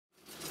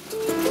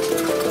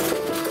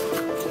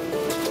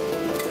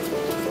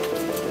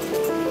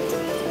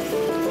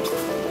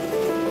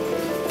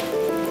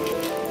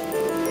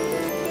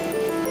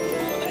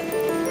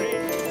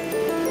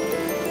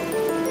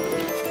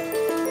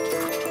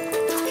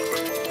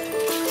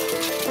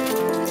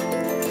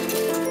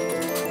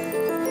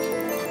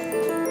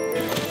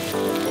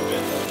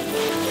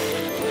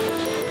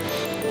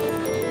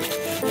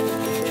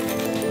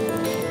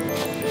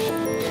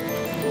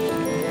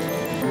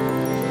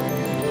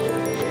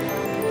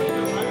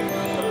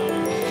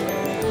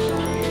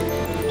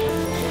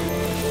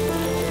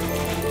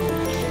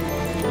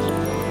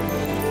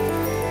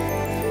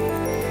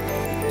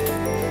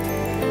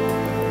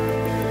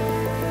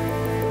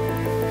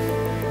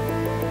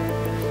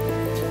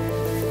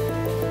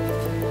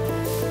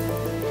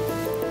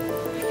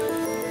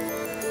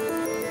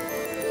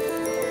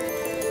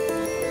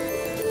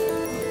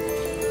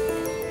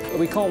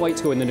we can't wait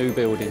to go in the new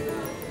building.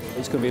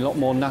 It's going to be a lot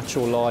more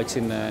natural light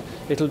in there.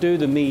 It'll do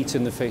the meat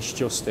and the fish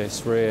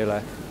justice,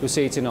 really. You'll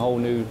see it in a whole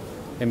new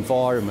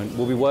environment.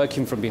 We'll be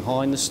working from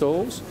behind the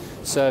stalls,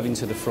 serving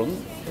to the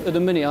front. At the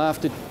minute, I have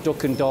to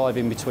duck and dive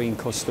in between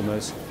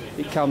customers.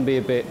 It can be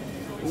a bit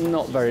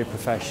not very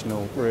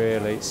professional,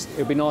 really.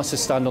 It'd be nice to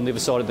stand on the other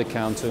side of the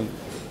counter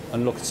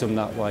and look at them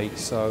that way.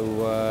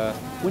 So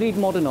we need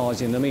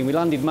modernising. I mean, we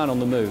landed man on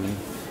the moon,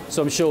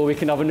 so I'm sure we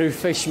can have a new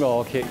fish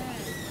market.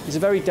 It's a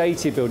very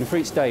dated building. For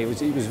its day, it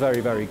was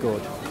very, very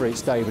good for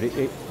its day, but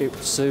it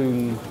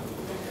soon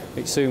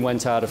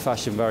went out of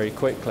fashion very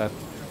quickly.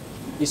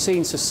 You're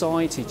seeing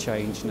society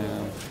change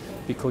now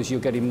because you're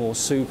getting more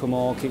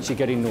supermarkets, you're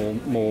getting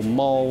more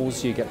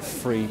malls, you get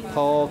free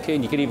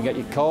parking, you can even get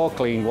your car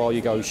cleaned while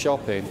you go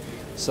shopping.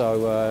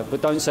 So,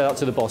 but don't say that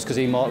to the boss because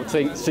he might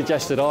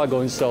suggest that I go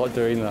and start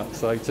doing that.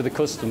 So to the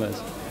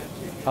customers.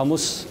 I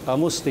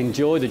must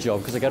enjoy the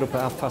job because I get up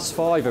at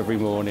 5:30 every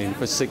morning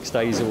for 6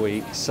 days a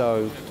week.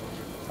 So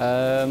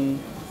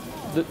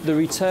the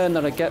return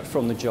that I get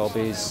from the job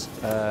is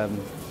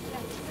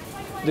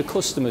the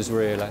customers,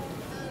 really.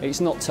 It's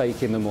not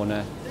taking the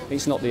money,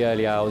 it's not the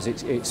early hours,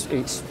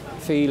 it's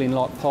feeling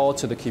like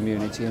part of the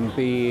community and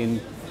being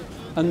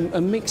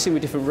and mixing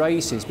with different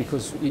races,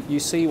 because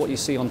you see what you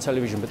see on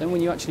television, but then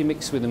when you actually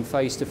mix with them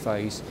face to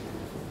face,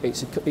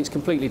 it's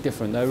completely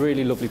different. They're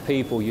really lovely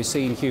people. You're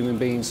seeing human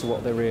beings for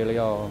what they really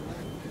are.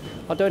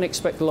 I don't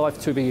expect life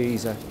to be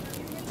easy,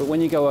 but when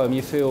you go home,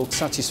 you feel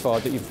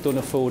satisfied that you've done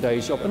a full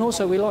day's job. And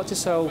also, we like to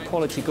sell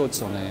quality goods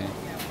on here,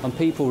 and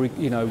people,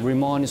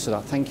 remind us of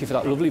that. Thank you for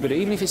that lovely bit.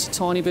 Even if it's a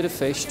tiny bit of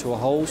fish to a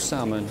whole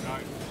salmon,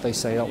 they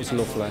say that was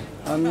lovely,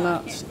 and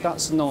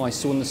that's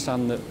nice to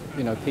understand that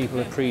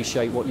people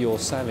appreciate what you're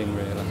selling,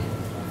 really.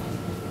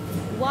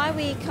 Why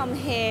we come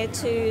here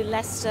to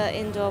Leicester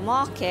Indoor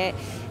Market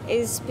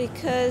is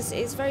because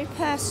it's very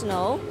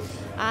personal,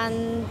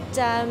 and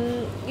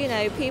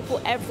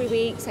people every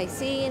week say,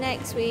 see you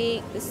next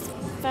week, this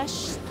fresh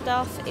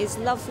stuff is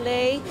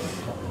lovely.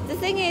 The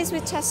thing is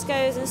with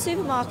Tesco's and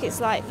supermarkets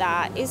like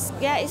that is,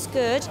 yeah, it's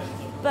good,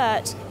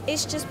 but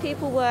it's just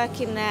people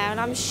working there, and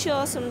I'm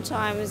sure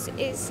sometimes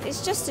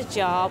it's just a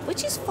job,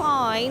 which is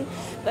fine,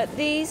 but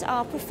these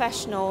are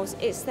professionals,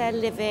 it's their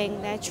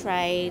living, their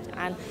trade,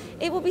 and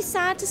it will be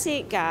sad to see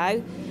it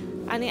go.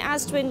 And it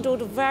has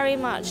dwindled very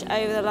much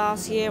over the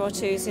last year or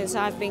two since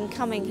I've been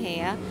coming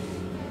here.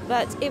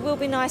 But it will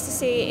be nice to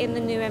see it in the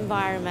new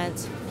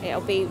environment.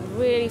 It'll be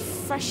really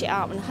fresh it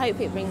up, and hope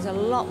it brings a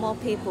lot more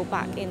people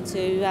back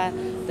into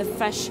the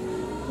fresh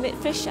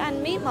fish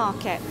and meat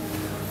market.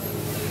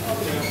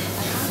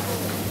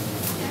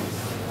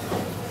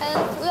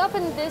 And we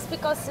opened this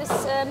because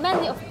it's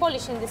many of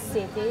Polish in this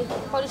city.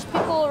 Polish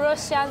people,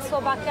 Russian,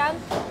 Slovakian,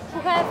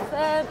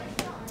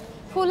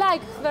 who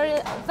like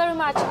very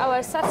much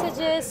our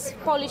sausages,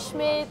 Polish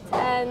meat,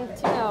 and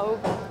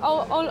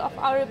all of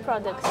our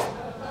products.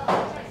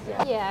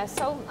 Yeah,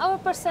 so our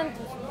percent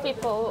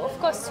people of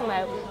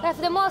customer, we have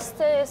the most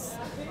is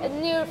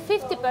near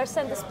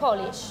 50% is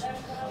Polish,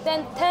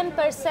 then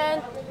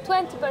 10%,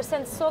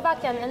 20%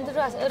 Slovakian and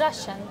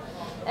Russian,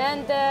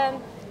 and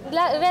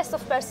the rest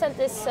of percent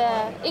is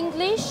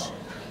English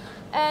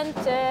and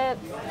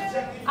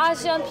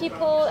Asian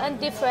people and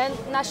different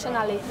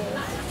nationalities.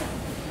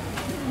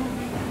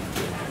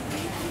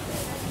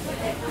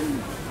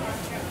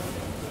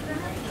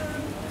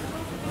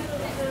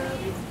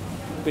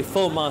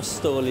 Before my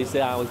stall is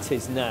how it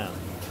is now,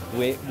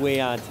 we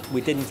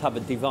didn't have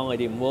a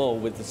dividing wall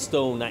with the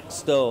stall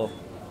next door,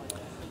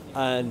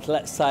 and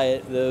let's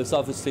say there was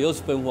obviously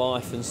husband,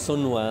 wife and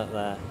son work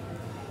there,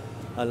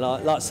 and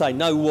like I say,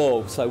 no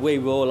wall, so we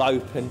were all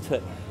open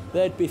to.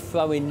 They'd be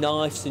throwing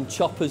knives and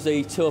choppers at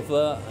each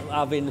other,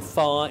 having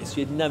fights.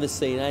 You'd never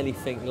seen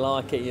anything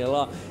like it.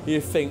 You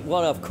think,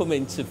 well, I've come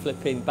into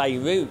flipping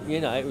Beirut,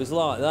 it was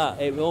like that.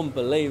 It was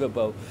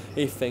unbelievable.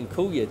 You think,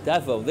 oh, you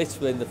devil,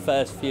 this was in the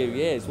first few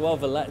years. What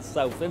have I let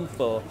myself in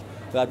for?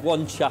 We had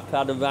one chap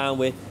had a round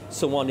with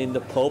someone in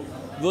the pub,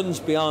 runs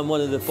behind one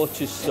of the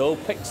butcher's stall,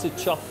 picks the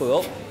chopper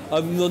up,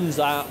 and runs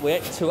out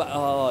with it to,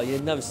 oh,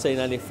 you've never seen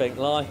anything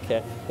like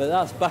it. But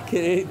that's back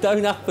in, it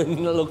don't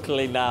happen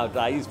luckily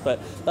nowadays, but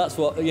that's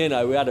what, we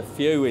had a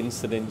few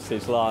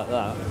incidences like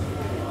that.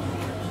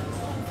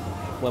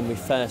 When we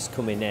first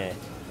come in here,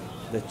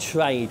 the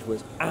trade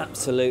was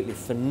absolutely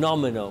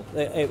phenomenal.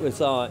 It was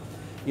like,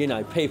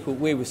 people,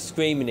 we were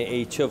screaming at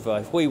each other.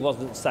 If we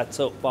wasn't set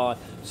up by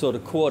sort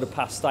of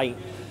 8:15,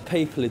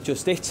 people had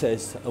just hit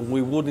us and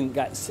we wouldn't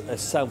get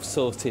ourselves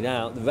sorted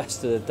out. The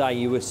rest of the day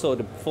you were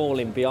sort of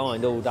falling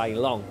behind all day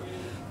long.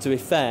 To be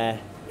fair,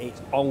 it's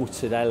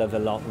altered a hell of a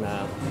lot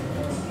now.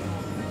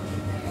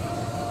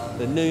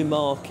 The new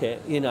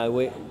market,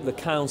 the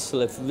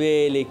council have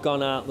really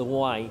gone out the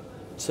way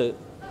to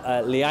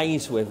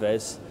liaise with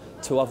us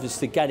to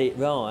obviously get it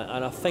right,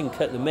 and I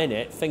think at the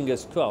minute,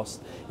 fingers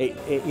crossed,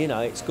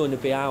 it's going to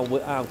be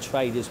how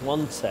traders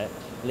want it,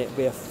 and it'll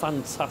be a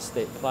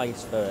fantastic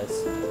place for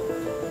us.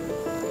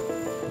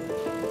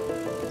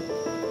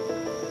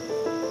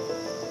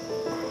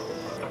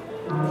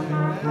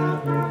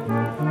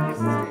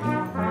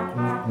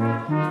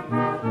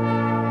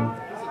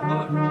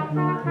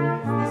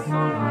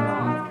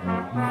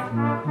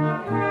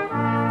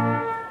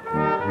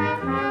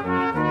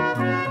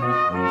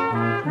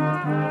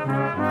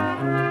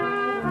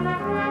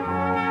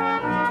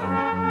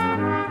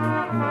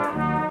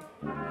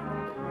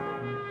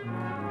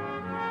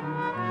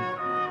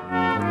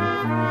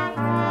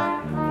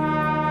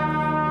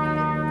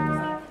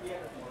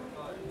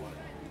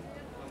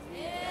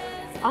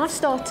 I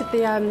started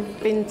the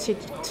vintage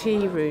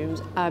tea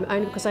rooms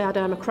only because I had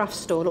a craft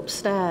stall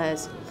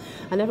upstairs,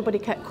 and everybody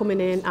kept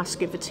coming in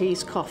asking for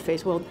teas,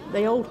 coffees. Well,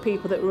 the old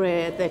people that were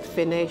here, they'd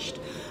finished,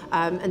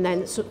 and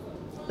then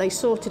they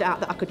sorted out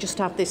that I could just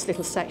have this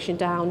little section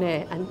down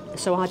here, and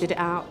so I did it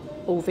out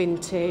all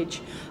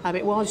vintage.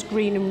 It was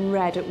green and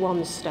red at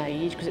one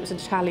stage because it was an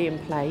Italian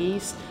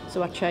place,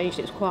 so I changed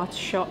it. It was quite a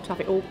shock to have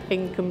it all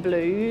pink and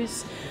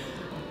blues.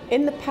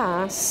 In the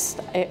past,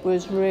 it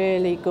was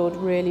really good,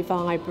 really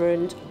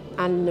vibrant,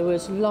 and there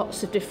was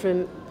lots of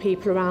different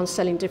people around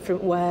selling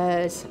different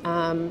wares.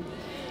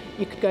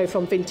 You could go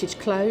from vintage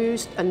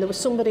clothes, and there was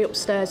somebody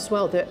upstairs as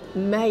well that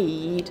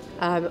made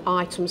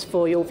items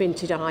for you,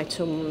 vintage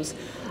items.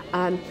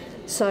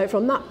 So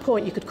from that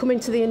point, you could come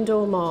into the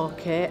indoor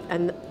market,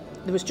 and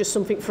there was just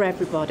something for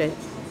everybody.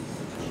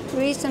 The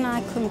reason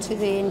I come to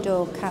the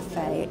indoor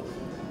cafe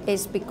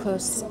is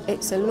because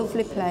it's a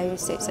lovely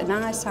place, it's a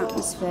nice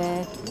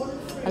atmosphere,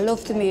 I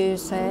love the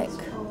music,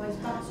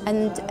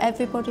 and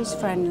everybody's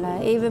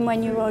friendly. Even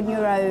when you're on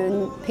your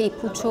own,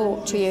 people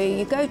talk to you.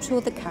 You go to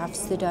other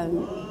cafes, they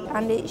don't.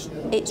 And it's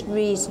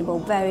reasonable,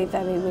 very,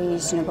 very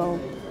reasonable.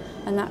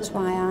 And that's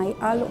why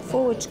I look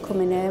forward to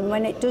coming here, and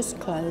when it does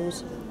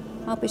close,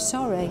 I'll be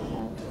sorry.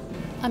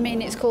 I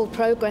mean, it's called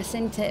progress,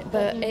 isn't it?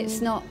 But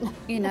it's not,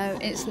 you know,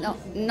 it's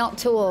not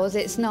to us,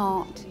 it's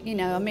not. You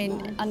know, I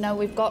mean, I know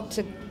we've got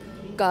to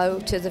go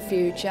to the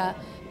future,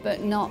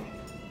 but not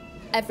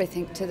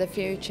everything to the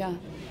future,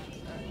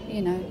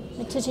 you know.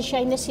 It is a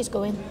shame this is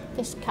going,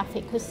 this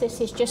cafe, because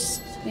this is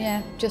just...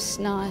 Yeah, just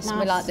nice.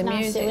 We like the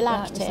music. We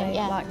liked it,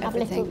 yeah. Like have a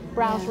little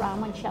browse yeah.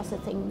 round when she has the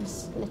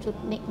things, little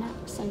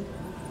knickknacks and,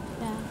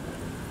 yeah.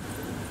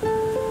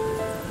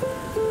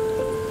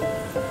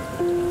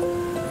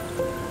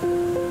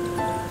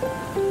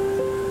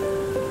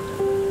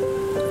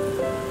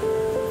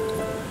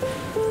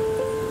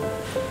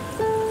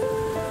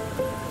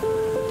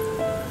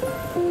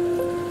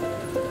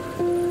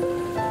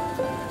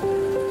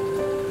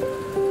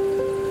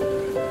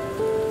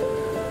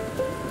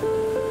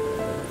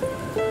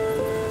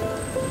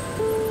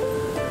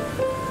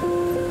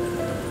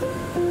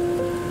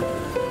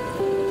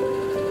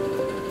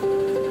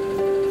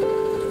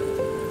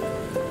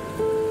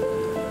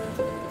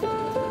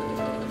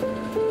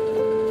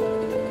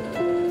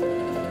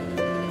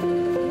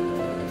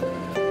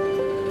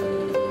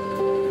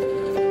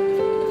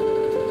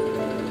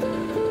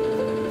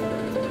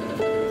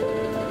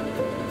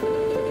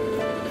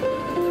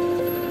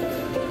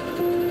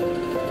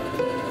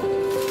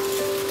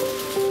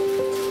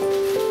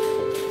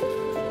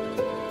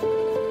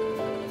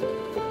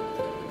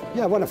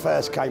 Yeah, when I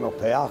first came up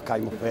here, I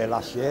came up here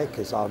last year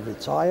because I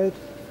retired.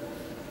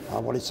 I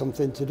wanted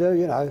something to do,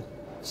 you know,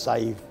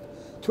 save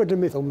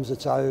twiddling my thumbs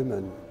at home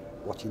and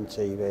watching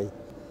TV.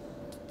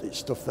 It's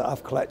stuff that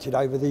I've collected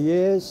over the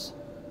years.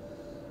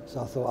 So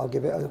I thought I'll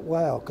give it a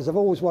whirl, because I've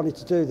always wanted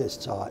to do this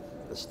type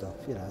of stuff,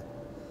 you know.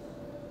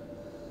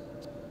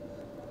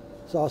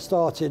 So I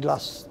started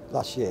last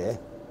year,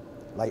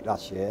 late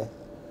last year,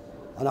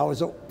 and I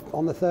was up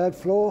on the 3rd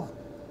floor,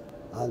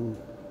 and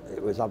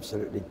it was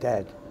absolutely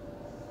dead.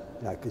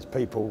 You know, because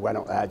people went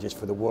up there just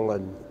for the wool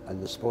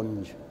and the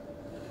sponge.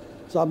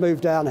 So I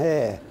moved down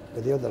here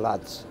with the other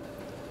lads,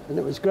 and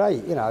it was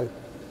great, you know,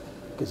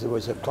 because there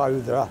was a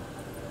clothier,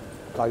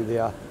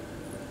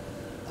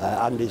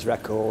 Andy's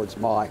Records,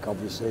 Mike,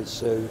 obviously,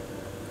 Sue,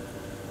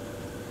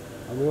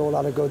 and we all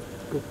had a good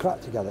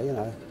crack together, you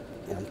know.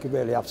 You know, you could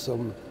really have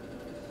some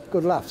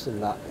good laughs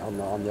and that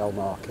on the old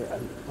market,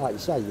 and like you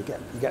say, you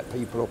get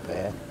people up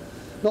here.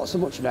 Not so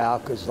much now,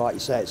 because like you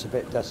say, it's a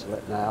bit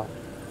desolate now,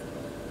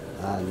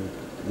 and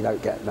you don't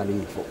get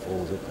many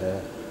footfalls up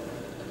here.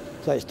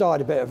 So it's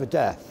died a bit of a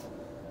death.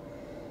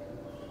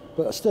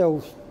 But I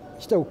still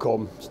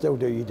come, still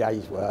do your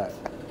day's work.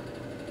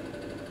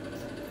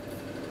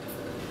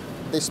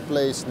 This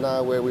place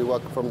now where we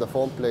work from the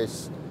home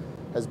place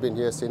has been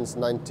here since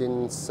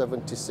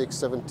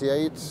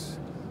 1976-78.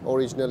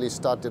 Originally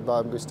started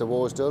by Mr.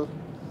 Worsdale,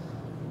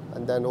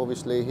 and then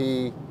obviously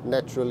he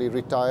naturally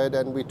retired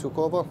and we took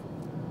over.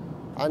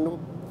 And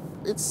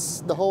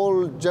it's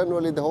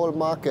generally the whole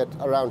market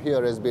around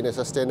here has been a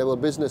sustainable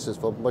businesses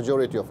for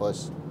majority of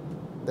us.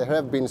 There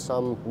have been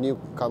some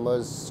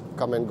newcomers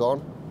come and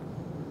gone,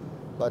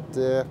 but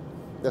the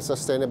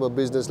sustainable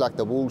business like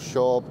the wool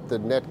shop, the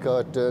net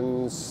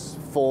curtains,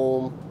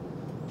 foam,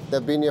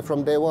 they've been here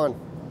from day one.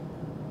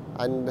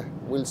 And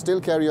we'll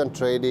still carry on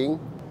trading.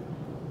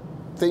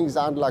 Things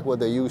aren't like what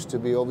they used to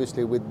be,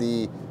 obviously, with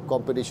the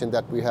competition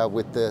that we have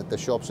with the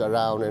shops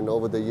around, and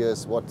over the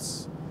years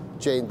what's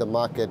changed the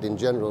market in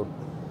general.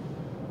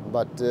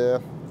 But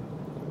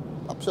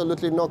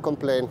absolutely no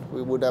complaint.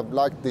 We would have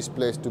liked this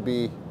place to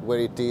be where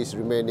it is,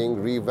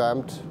 remaining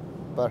revamped,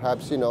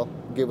 perhaps, you know,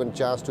 given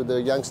chance to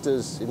the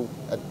youngsters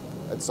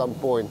at some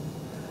point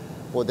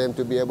for them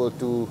to be able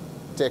to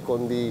take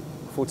on the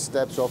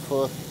footsteps of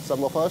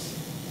some of us.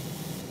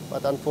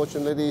 But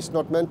unfortunately, it's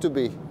not meant to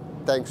be,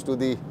 thanks to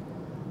the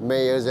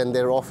mayors and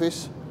their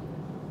office.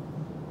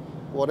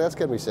 What else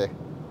can we say?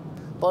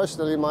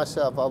 Personally,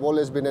 myself, I've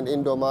always been an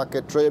indoor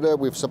market trader.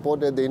 We've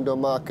supported the indoor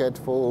market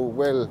for,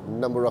 well, a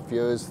number of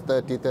years,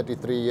 30,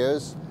 33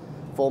 years.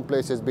 Foam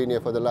Place has been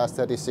here for the last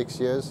 36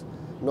 years.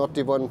 Not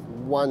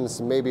even once,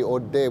 maybe a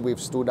day,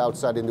 we've stood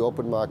outside in the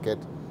open market,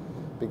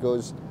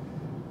 because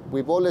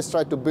we've always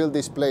tried to build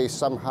this place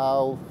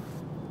somehow,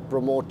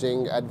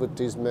 promoting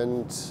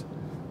advertisements,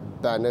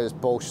 banners,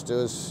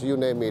 posters, you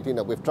name it. You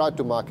know, we've tried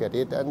to market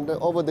it, and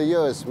over the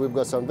years, we've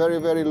got some very,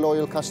 very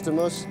loyal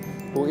customers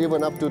who,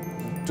 even up to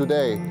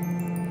today,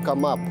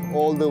 come up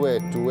all the way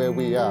to where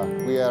we are.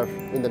 We are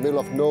in the middle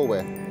of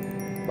nowhere,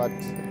 but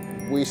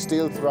we're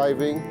still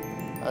thriving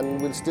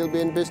and we'll still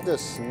be in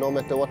business no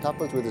matter what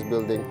happens with this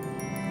building.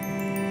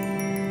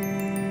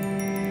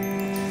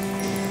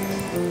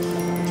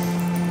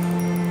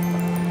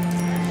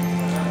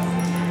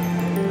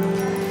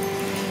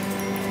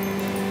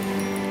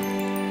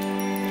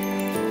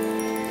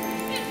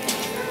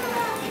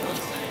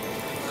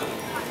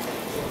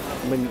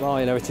 I mean,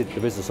 I inherited the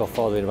business off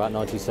father in about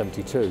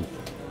 1972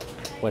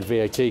 when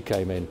VAT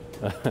came in,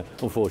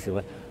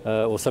 unfortunately,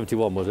 or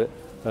 71 was it,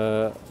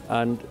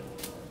 and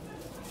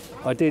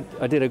I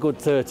did a good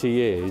 30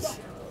 years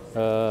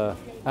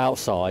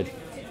outside,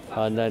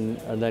 and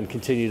then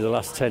continued the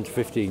last 10 to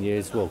 15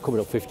 years, well, coming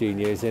up 15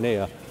 years in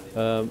here,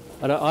 and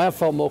I have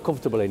felt more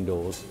comfortable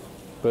indoors,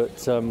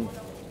 but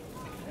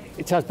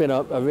it has been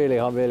a really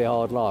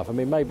hard life. I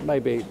mean,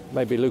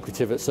 maybe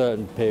lucrative at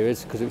certain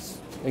periods because it's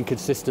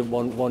inconsistent.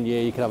 One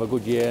year you can have a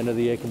good year,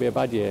 another year can be a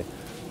bad year.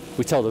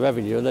 We tell the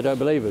revenue and they don't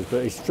believe us,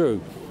 but it's true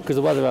because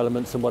of weather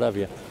elements and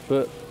whatever.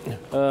 But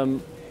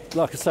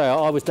like I say,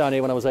 I was down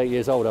here when I was 8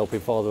 years old helping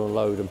father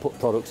unload and put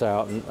products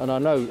out, and I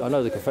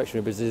know the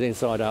confectionery business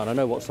inside out, and I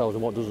know what sells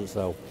and what doesn't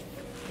sell.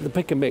 The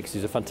pick and mix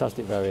is a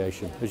fantastic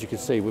variation. As you can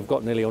see, we've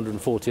got nearly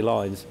 140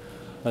 lines,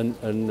 and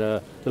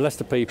the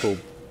Leicester people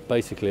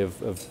basically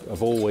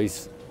have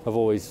always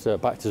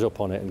backed us up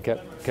on it and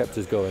kept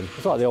us going.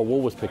 It's like the old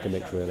Woolworths pick and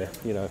mix, really,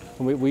 you know.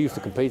 And we used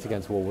to compete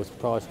against Woolworths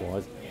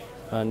price-wise,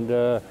 and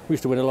we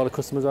used to win a lot of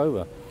customers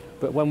over.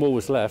 But when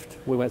Woolworths left,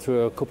 we went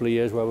through a couple of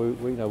years where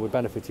we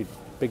benefited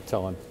big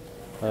time.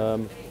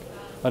 And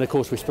of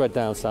course, we spread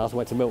down south. We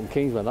went to Milton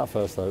Keynes when that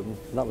first opened.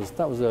 And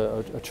that was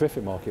a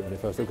terrific market when it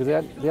first opened,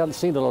 because they hadn't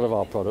seen a lot of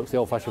our products, the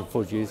old-fashioned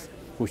fudges,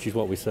 which is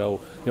what we sell,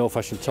 the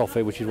old-fashioned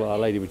toffee, which is what our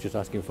lady was just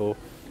asking for,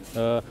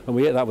 and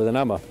we hit that with an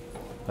hammer.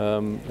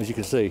 As you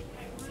can see,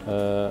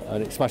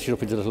 and it smashes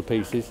up into little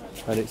pieces,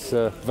 and it's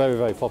very,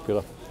 very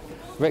popular.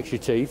 Wrecks your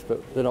teeth,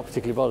 but they're not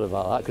particularly bothered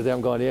about that because they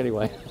haven't got any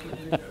anyway.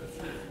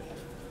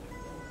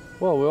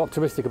 Well, we're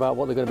optimistic about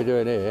what they're going to be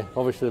doing here.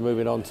 Obviously, they're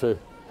moving on to,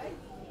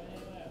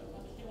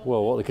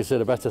 well, what they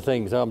consider better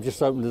things. I'm just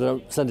hoping they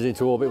don't send us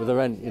into orbit with the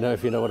rent, you know,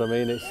 if you know what I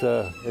mean. It's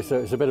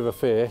a bit of a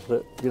fear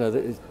that, you know,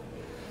 that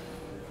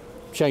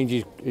change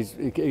is,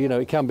 you know,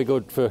 it can be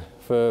good for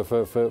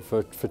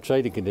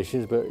trading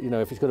conditions, but, you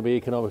know, if it's going to be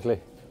economically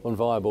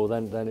unviable,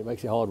 then it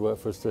makes it hard work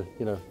for us to,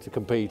 you know, to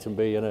compete and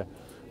be in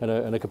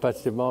a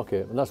competitive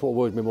market. And that's what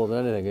worries me more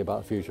than anything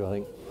about the future, I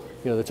think.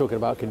 You know, they're talking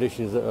about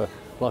conditions that are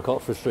like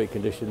Oxford Street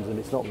conditions, and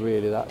it's not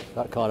really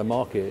that kind of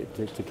market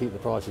to keep the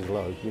prices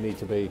low. You need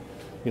to be,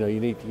 you know,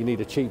 you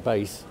need a cheap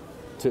base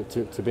to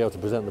be able to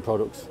present the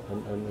products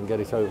and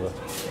get it over.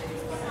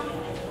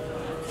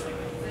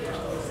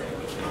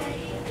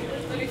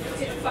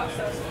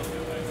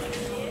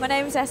 My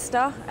name's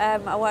Esther.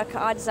 I work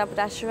at Ida's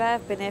Haberdashery.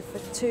 I've been here for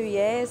 2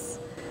 years.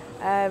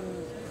 I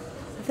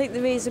think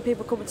the reason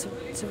people come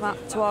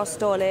to our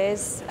stall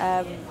is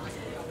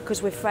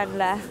because we're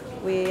friendly.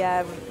 We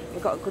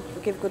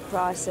give good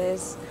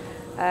prices.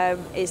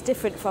 It's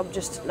different from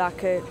just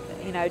like a,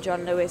 you know,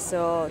 John Lewis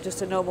or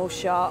just a normal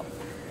shop.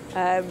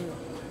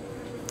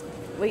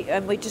 We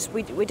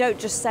don't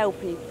just sell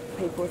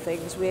people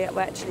things. We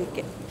actually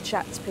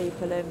chat to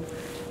people and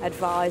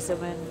advise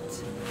them,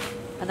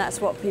 and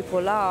that's what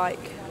people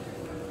like.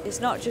 It's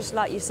not just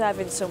like you're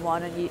serving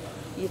someone and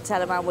you tell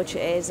them how much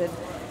it is, and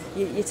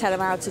you tell them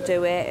how to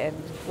do it and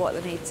what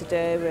they need to do,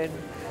 and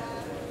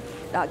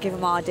like give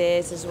them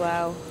ideas as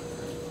well.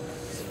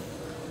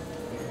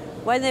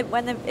 When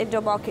the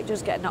indoor market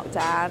does get knocked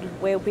down,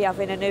 we'll be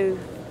having a new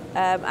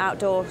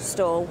outdoor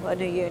stall, a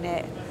new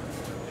unit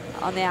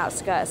on the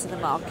outskirts of the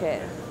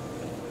market.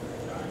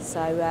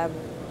 So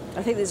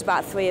I think there's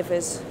about 3 of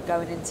us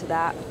going into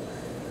that.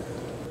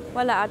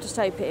 Well, I just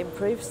hope it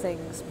improves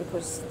things,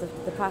 because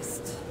the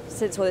past,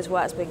 since all this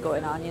work's been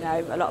going on, you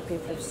know, a lot of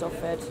people have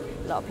suffered,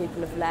 a lot of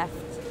people have left,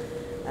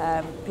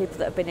 people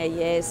that have been here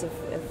years have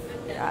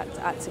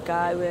had to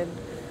go, and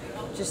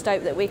just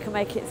hope that we can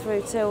make it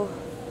through till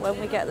when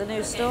we get the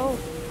new stall.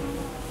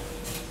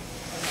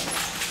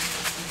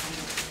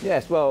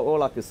 Yes, well,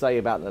 all I could say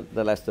about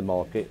the Leicester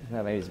market,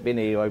 I mean, it's been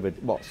here over,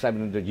 what,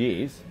 700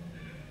 years.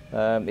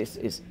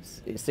 It's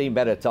seen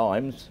better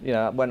times. You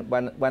know,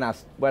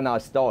 when I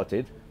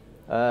started,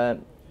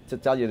 to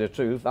tell you the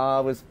truth,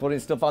 I was putting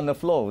stuff on the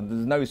floor.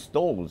 There's no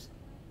stalls.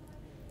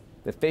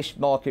 The fish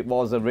market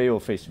was a real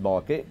fish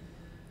market.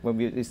 When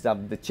we used to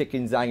have the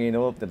chickens hanging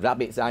up, the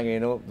rabbits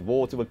hanging up, the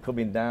water was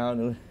coming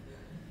down.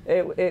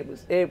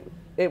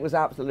 It was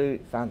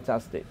absolutely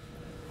fantastic.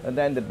 And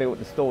then they built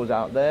the stores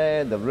out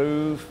there, the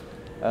roof.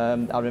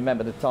 I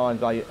remember the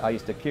times I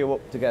used to queue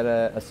up to get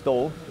a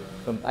stall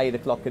from 8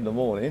 o'clock in the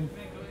morning.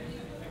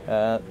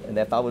 And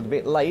if I was a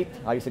bit late,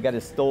 I used to get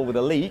a stall with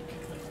a leak.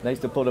 And I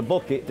used to put a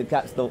bucket to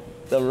catch the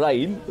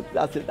rain.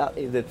 That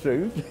is the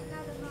truth.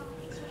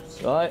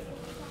 Right?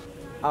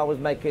 I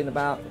could make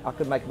about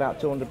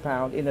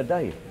 £200 in a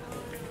day.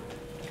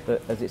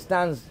 But as it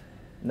stands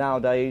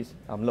nowadays,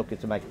 I'm looking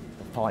to make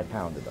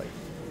 £5 a day.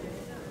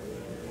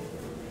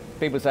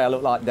 People say I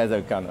look like Des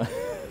O'Connor,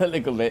 a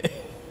little bit.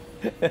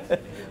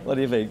 What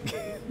do you think?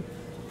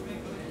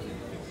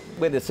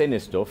 With the cine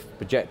stuff,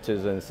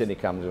 projectors and cine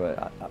cameras,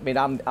 I mean,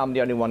 I'm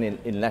the only one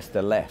in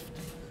Leicester left.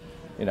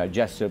 You know,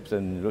 Jessup's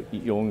and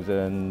Young's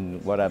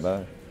and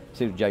whatever,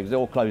 Super James, they're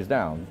all closed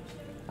down.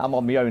 I'm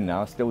on my own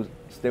now, still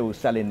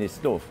selling this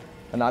stuff.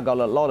 And I've got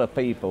a lot of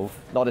people,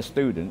 a lot of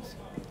students,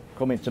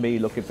 coming to me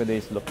looking for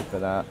this, looking for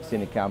that,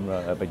 cine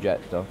camera, a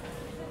projector,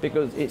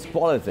 because it's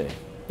quality.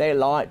 They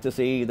like to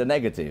see the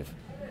negative.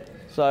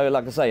 So,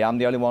 like I say, I'm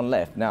the only one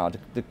left now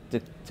to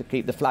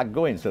keep the flag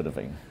going, sort of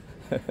thing.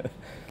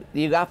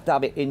 You have to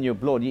have it in your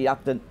blood. You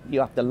have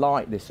to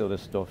like this sort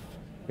of stuff.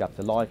 You have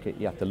to like it.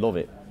 You have to love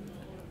it.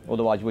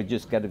 Otherwise, we're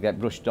just going to get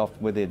brushed off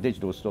with the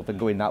digital stuff and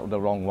going out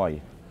the wrong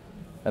way.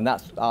 And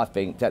that's, I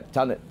think,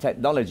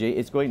 technology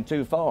is going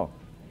too far.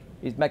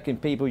 It's making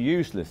people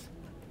useless.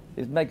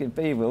 It's making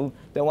people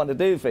don't want to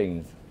do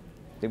things.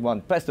 They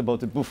want to press the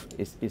button, poof,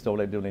 it's all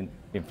they're doing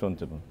in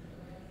front of them.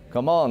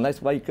 Come on,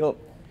 let's wake up.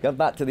 Go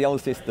back to the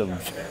old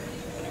systems.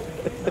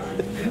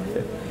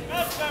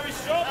 Raspberry,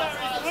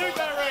 strawberries,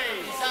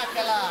 blueberries,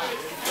 sakala,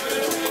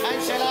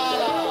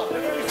 enchilada.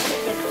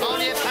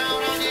 On your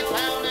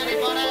pound,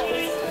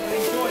 anybody?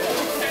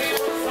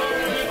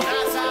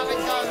 That's how it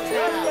goes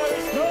now.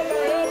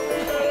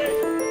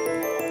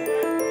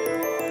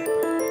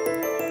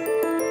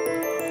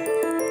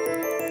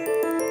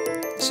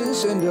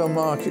 Since the indoor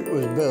market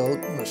was built,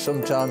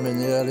 sometime in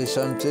the early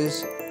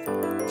 70s,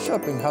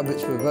 shopping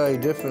habits were very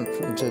different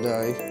from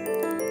today.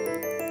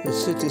 The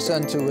city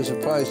centre was a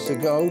place to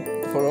go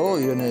for all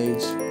your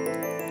needs.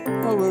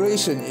 Over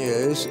recent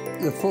years,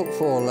 the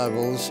footfall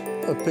levels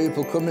of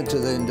people coming to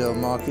the indoor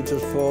market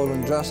has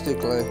fallen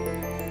drastically,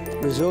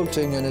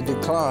 resulting in a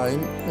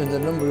decline in the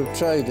number of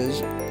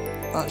traders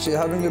actually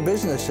having a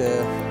business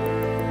here.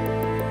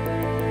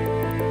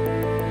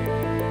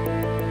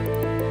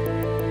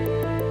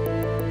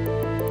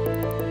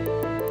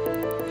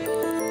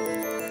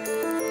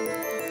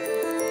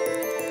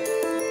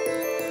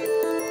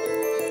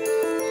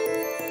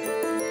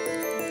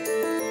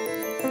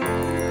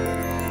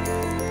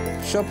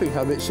 Shopping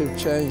habits have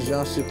changed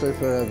drastically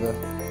forever,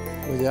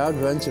 with the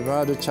advent of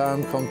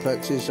out-of-town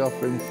complexes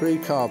offering free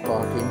car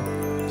parking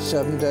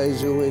 7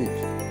 days a week.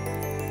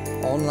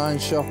 Online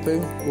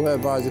shopping,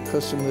 whereby the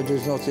customer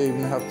does not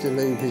even have to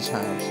leave his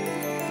house.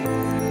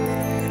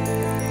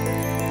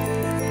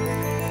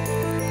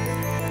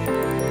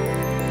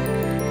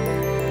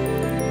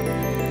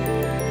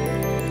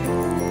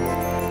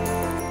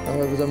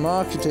 However, the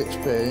market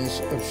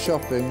experience of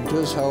shopping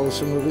does hold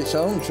some of its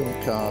own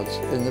trump cards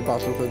in the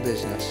battle for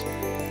business.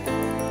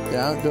 The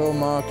outdoor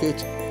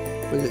market,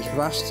 with its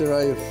vast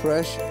array of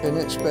fresh,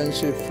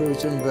 inexpensive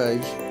fruit and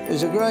veg,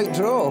 is a great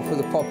draw for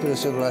the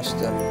populace of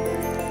Leicester.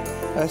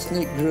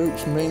 Ethnic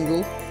groups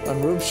mingle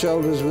and rub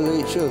shoulders with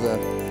each other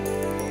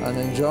and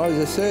enjoy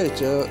the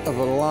theatre of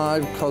a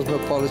live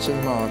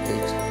cosmopolitan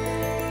market.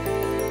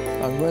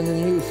 And when the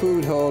new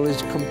food hall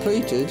is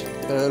completed,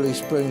 early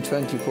spring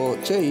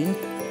 2014,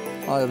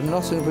 I have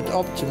nothing but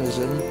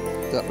optimism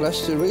that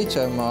Leicester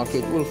retail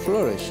market will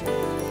flourish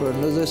for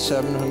another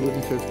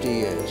 750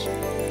 years.